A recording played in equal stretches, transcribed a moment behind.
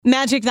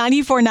Magic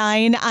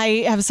 94.9.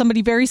 I have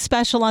somebody very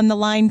special on the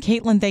line.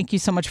 Caitlin, thank you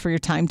so much for your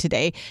time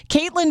today.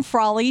 Caitlin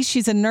Frawley,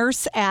 she's a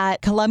nurse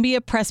at Columbia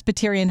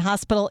Presbyterian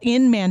Hospital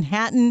in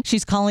Manhattan.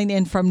 She's calling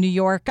in from New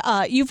York.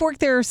 You've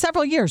worked there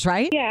several years,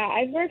 right? Yeah,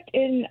 I've worked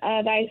in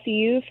the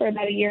ICU for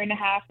about a year and a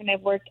half, and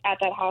I've worked at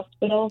that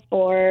hospital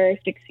for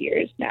 6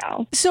 years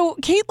now. So,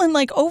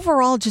 Caitlin,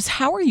 overall, just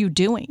how are you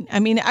doing? I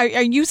mean, are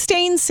you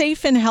staying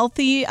safe and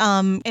healthy?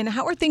 And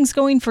how are things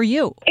going for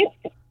you? It's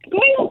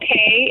going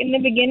okay. In the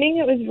beginning,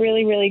 it was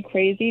really, really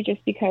crazy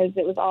just because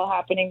it was all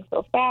happening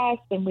so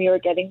fast and we were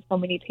getting so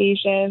many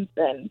patients.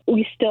 And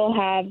we still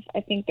have,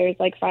 I think there's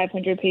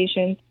 500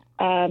 patients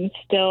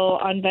still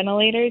on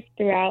ventilators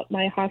throughout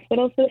my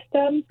hospital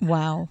system.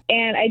 Wow.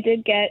 And I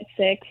did get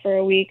sick for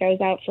a week. I was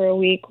out for a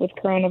week with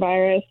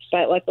coronavirus,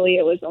 but luckily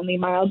it was only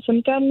mild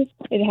symptoms.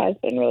 It has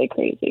been really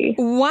crazy.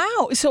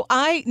 Wow. So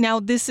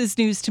now this is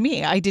news to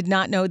me. I did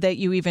not know that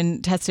you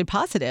even tested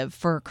positive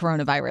for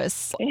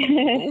coronavirus.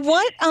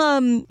 What,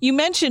 you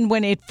mentioned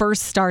when it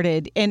first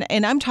started, and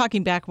I'm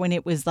talking back when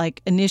it was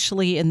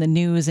initially in the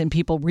news and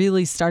people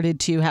really started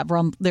to have,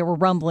 there were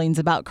rumblings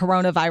about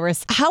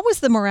coronavirus. How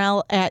was the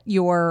morale at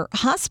your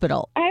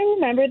hospital? I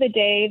remember the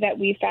day that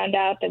we found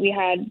out that we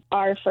had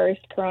our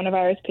first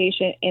coronavirus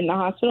patient in the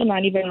hospital,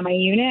 not even on my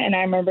unit. And I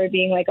remember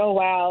being like, oh,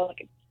 wow,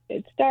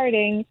 it's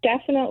starting.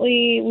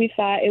 Definitely, we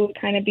thought it would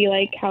kind of be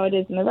like how it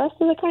is in the rest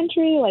of the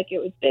country. It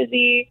was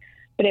busy,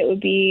 but it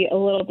would be a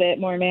little bit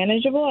more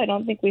manageable. I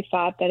don't think we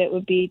thought that it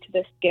would be to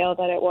the scale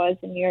that it was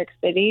in New York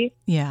City.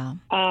 Yeah.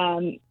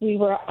 We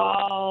were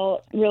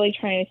all really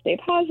trying to stay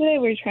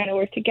positive. We were trying to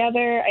work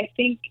together. I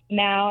think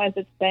now, as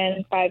it's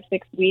been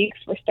 5-6 weeks,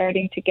 we're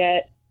starting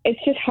to it's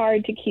just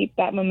hard to keep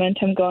that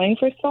momentum going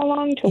for so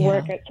long, to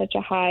work at such a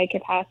high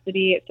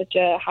capacity, at such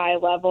a high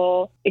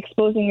level,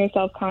 exposing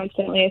yourself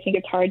constantly. I think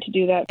it's hard to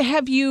do that.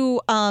 Have you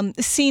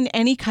seen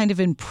any kind of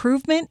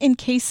improvement in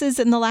cases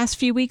in the last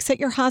few weeks at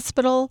your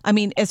hospital? I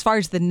mean, as far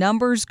as the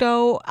numbers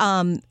go,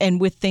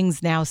 and with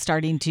things now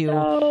starting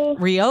to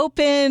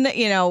reopen,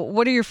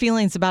 what are your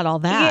feelings about all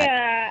that?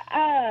 Yeah.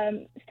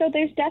 So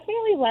there's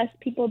definitely less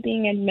people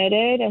being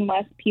admitted and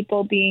less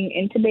people being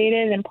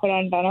intubated and put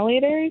on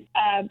ventilators.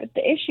 But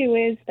the issue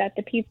is that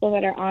the people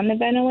that are on the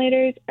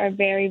ventilators are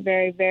very,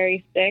 very,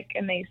 very sick,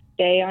 and they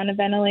stay on a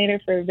ventilator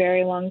for a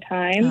very long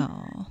time.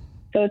 Oh.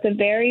 So it's a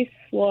very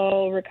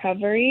slow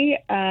recovery.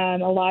 A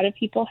lot of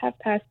people have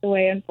passed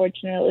away,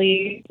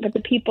 unfortunately. But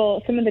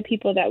some of the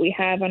people that we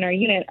have on our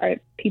unit are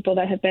people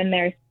that have been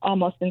there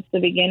almost since the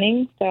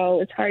beginning. So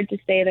it's hard to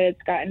say that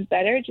it's gotten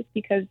better just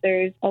because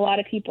there's a lot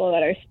of people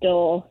that are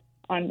still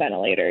on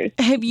ventilators.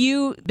 Have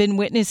you been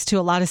witness to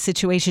a lot of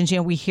situations?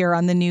 We hear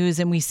on the news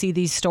and we see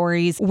these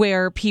stories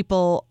where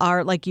people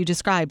are, like you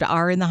described,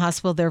 are in the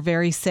hospital, they're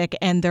very sick,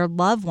 and their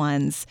loved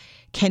ones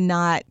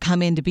cannot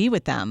come in to be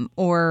with them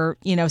or,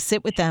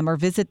 sit with them or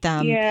visit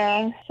them.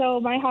 Yeah. So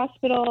my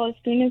hospital, as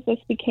soon as this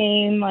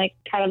became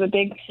kind of a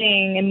big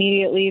thing,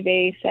 immediately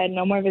they said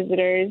no more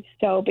visitors.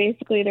 So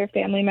basically their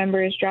family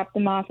members drop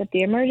them off at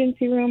the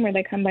emergency room, or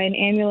they come by an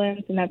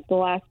ambulance, and that's the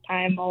last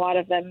time a lot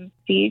of them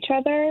see each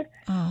other.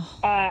 Oh.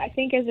 I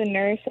think as a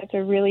nurse, that's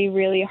a really,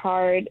 really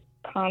hard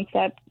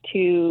concept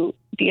to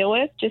deal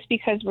with, just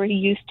because we're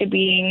used to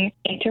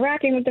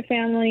interacting with the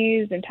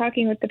families and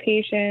talking with the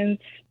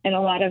patients, and a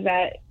lot of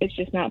that is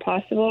just not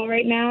possible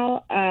right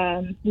now.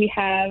 We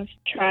have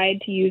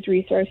tried to use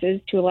resources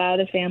to allow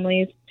the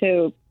families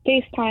to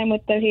FaceTime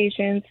with the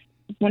patients.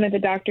 One of the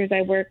doctors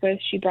I work with,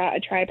 she brought a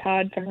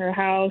tripod from her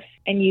house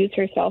and used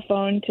her cell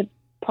phone to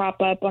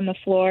prop up on the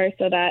floor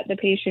so that the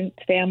patients'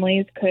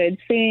 families could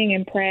sing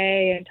and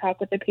pray and talk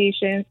with the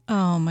patient.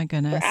 Oh, my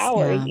goodness. For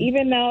hours,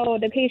 even though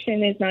the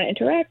patient is not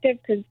interactive,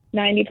 because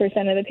 90%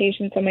 of the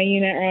patients on my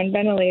unit are on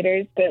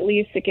ventilators, but at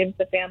least it gives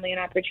the family an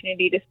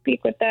opportunity to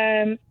speak with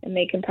them, and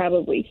they can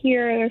probably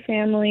hear their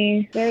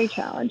family. Very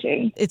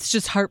challenging. It's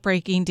just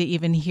heartbreaking to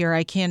even hear.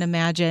 I can't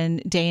imagine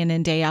day in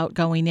and day out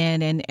going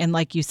in. And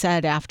like you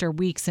said, after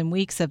weeks and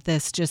weeks of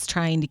this, just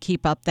trying to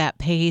keep up that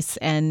pace.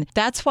 And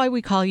that's why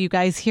we call you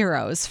guys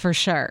heroes, for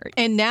sure.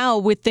 And now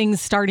with things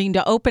starting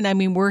to open, I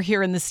mean, we're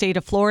here in the state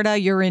of Florida,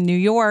 you're in New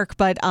York,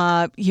 but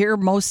here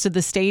most of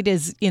the state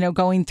is,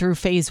 going through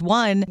phase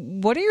 1.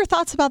 What are your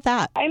thoughts about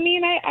that? I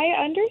mean,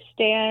 I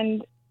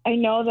understand. I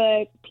know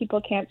that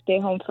people can't stay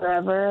home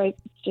forever. It's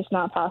just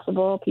not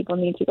possible. People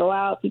need to go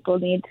out. People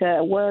need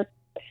to work.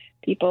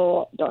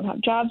 People don't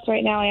have jobs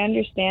right now. I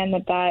understand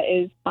that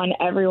is on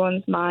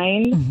everyone's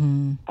mind.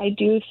 Mm-hmm. I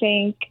do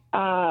think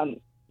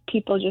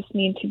people just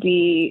need to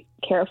be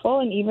careful.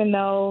 And even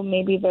though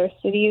maybe their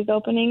city is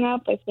opening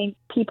up, I think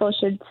people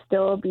should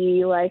still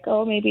be like,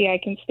 oh, maybe I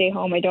can stay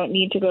home. I don't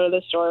need to go to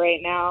the store right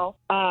now.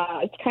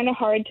 It's kind of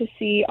hard to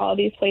see all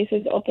these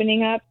places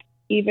opening up,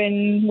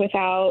 even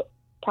without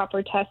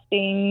proper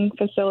testing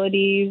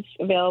facilities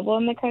available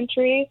in the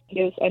country. It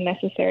is a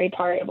necessary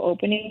part of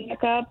opening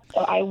back up.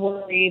 So I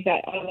worry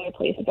that other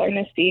places are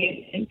going to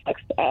see an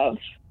influx of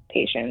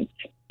patients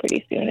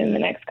pretty soon in the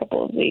next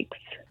couple of weeks.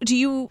 Do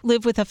you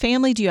live with a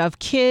family? Do you have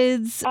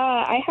kids?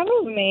 I have a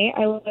roommate.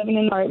 I live in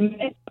an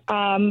apartment.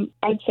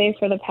 I'd say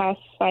for the past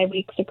 5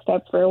 weeks,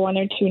 except for 1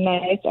 or 2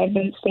 nights, I've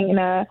been staying in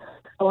a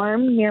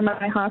dorm near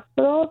my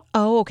hospital.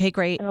 Oh, okay,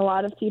 great. And a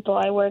lot of people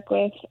I work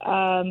with,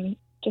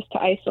 just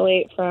to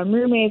isolate from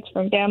roommates,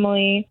 from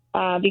family,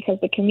 because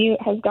the commute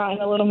has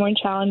gotten a little more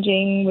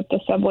challenging with the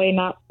subway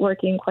not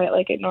working quite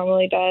like it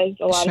normally does.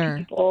 A lot of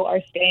people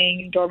are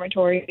staying in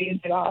dormitories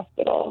in the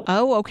hospital.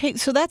 Oh, okay.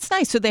 So that's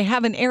nice. So they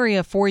have an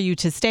area for you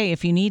to stay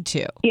if you need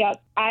to. Yeah.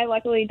 I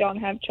luckily don't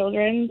have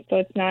children, so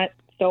it's not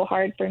so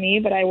hard for me,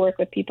 but I work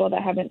with people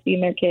that haven't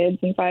seen their kids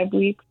in 5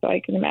 weeks, so I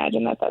can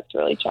imagine that that's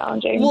really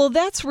challenging. Well,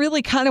 that's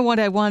really kind of what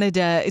I wanted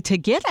to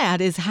get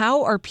at is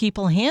how are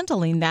people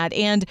handling that?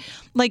 And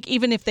like,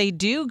 even if they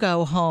do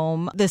go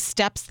home, the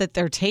steps that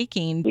they're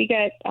taking. We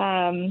get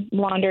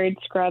laundered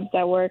scrubs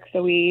at work,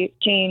 so we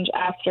change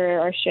after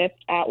our shift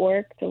at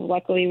work. So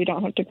luckily we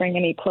don't have to bring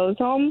any clothes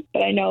home,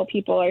 but I know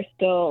people are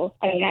still,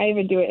 I mean, I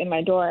even do it in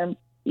my dorm.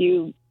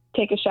 You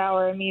take a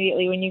shower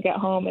immediately when you get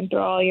home and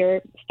throw all your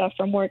stuff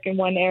from work in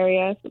one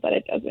area so that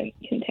it doesn't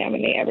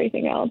contaminate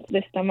everything else.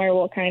 This summer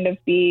will kind of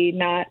be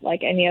not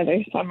like any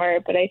other summer,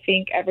 but I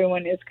think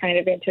everyone is kind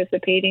of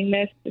anticipating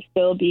this to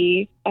still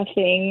be a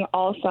thing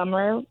all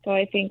summer. So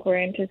I think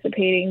we're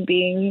anticipating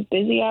being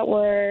busy at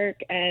work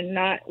and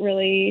not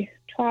really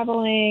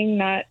traveling,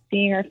 not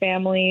seeing our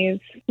families,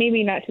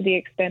 maybe not to the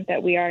extent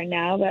that we are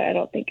now, but I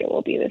don't think it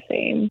will be the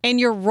same. And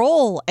your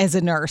role as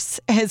a nurse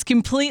has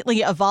completely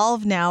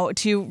evolved now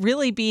to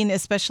really being,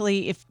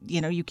 especially if,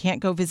 you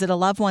can't go visit a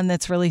loved one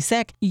that's really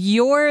sick,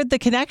 you're the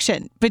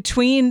connection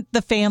between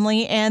the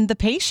family and the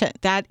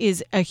patient. That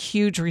is a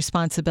huge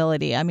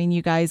responsibility. I mean,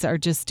 you guys are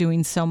just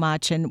doing so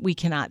much and we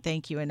cannot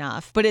thank you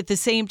enough. But at the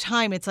same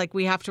time, it's like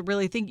we have to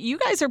really think you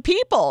guys are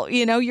people,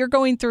 you're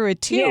going through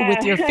it too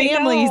with your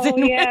families.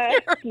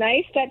 It's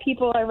nice that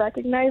people are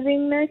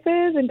recognizing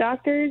nurses and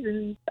doctors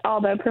and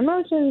all the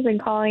promotions and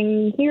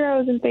calling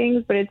heroes and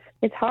things, but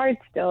it's hard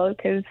still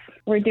because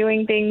we're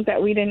doing things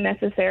that we didn't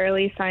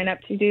necessarily sign up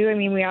to do. I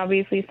mean, we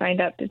obviously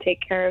signed up to take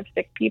care of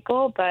sick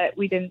people, but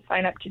we didn't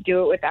sign up to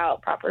do it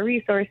without proper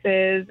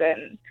resources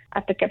and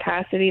at the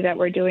capacity that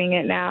we're doing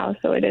it now.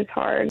 So it is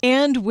hard.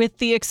 And with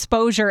the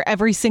exposure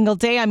every single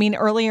day. I mean,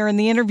 earlier in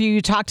the interview,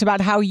 you talked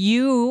about how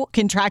you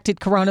contracted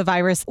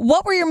coronavirus.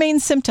 What were your main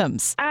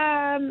symptoms?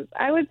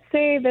 I would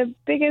say the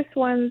biggest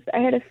ones, I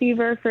had a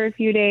fever for a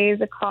few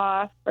days, a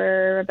cough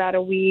for about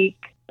a week.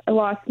 I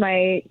lost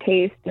my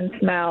taste and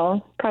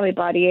smell, probably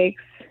body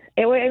aches.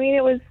 It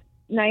was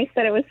nice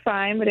that it was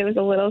fine, but it was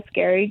a little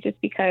scary just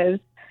because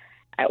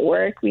at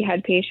work we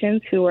had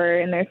patients who were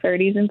in their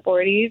 30s and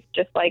 40s,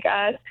 just like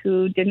us,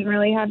 who didn't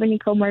really have any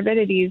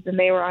comorbidities and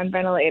they were on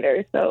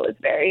ventilators. So it was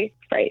very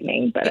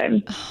frightening, but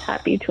I'm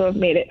happy to have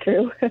made it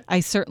through. I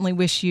certainly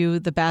wish you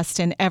the best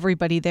and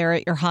everybody there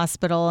at your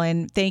hospital.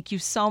 And thank you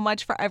so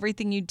much for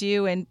everything you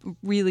do. And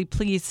really,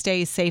 please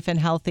stay safe and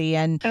healthy.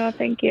 And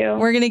thank you.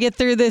 We're going to get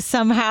through this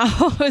somehow.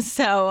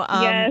 So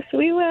yes,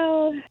 we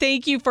will.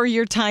 Thank you for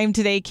your time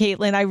today,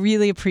 Caitlin. I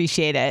really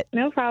appreciate it.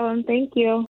 No problem. Thank you.